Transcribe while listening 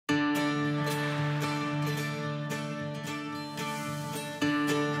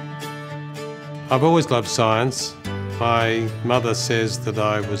I've always loved science. My mother says that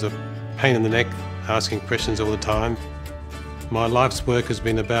I was a pain in the neck, asking questions all the time. My life's work has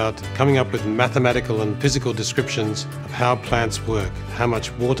been about coming up with mathematical and physical descriptions of how plants work, how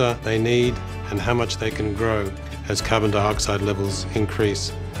much water they need and how much they can grow as carbon dioxide levels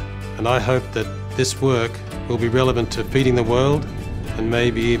increase. And I hope that this work will be relevant to feeding the world and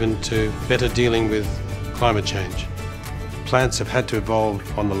maybe even to better dealing with climate change. Plants have had to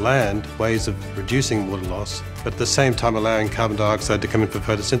evolve on the land ways of reducing water loss, but at the same time allowing carbon dioxide to come in for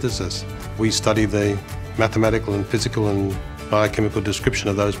photosynthesis. We study the mathematical and physical and biochemical description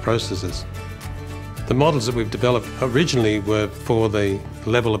of those processes. The models that we've developed originally were for the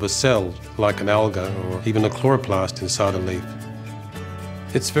level of a cell, like an alga or even a chloroplast inside a leaf.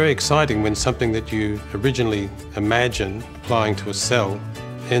 It's very exciting when something that you originally imagine applying to a cell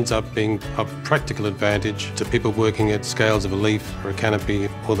ends up being of practical advantage to people working at scales of a leaf or a canopy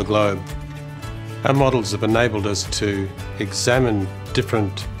or the globe. Our models have enabled us to examine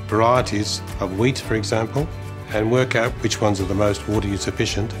different varieties of wheat, for example, and work out which ones are the most water use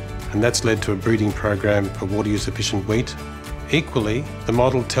efficient, and that's led to a breeding program for water use efficient wheat. Equally, the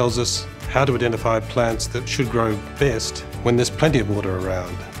model tells us how to identify plants that should grow best when there's plenty of water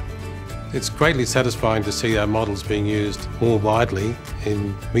around. It's greatly satisfying to see our models being used more widely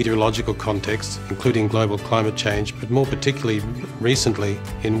in meteorological contexts, including global climate change, but more particularly recently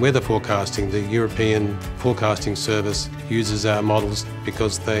in weather forecasting. The European Forecasting Service uses our models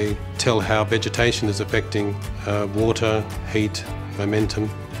because they tell how vegetation is affecting water, heat, momentum.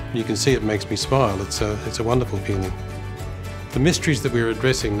 You can see it makes me smile. It's a wonderful feeling. The mysteries that we're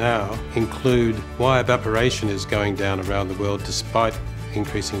addressing now include why evaporation is going down around the world despite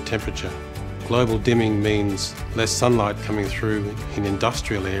increasing temperature. Global dimming means less sunlight coming through in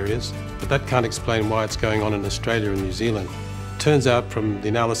industrial areas, but that can't explain why it's going on in Australia and New Zealand. It turns out from the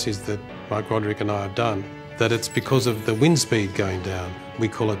analyses that Mike Roderick and I have done that it's because of the wind speed going down. We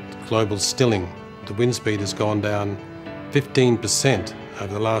call it global stilling. The wind speed has gone down 15%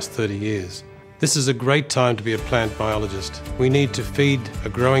 over the last 30 years. This is a great time to be a plant biologist. We need to feed a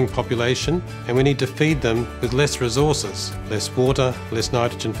growing population, and we need to feed them with less resources, less water, less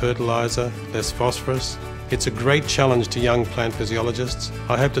nitrogen fertilizer, less phosphorus. It's a great challenge to young plant physiologists.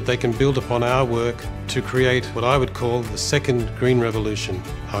 I hope that they can build upon our work to create what I would call the second green revolution.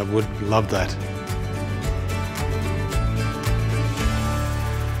 I would love that.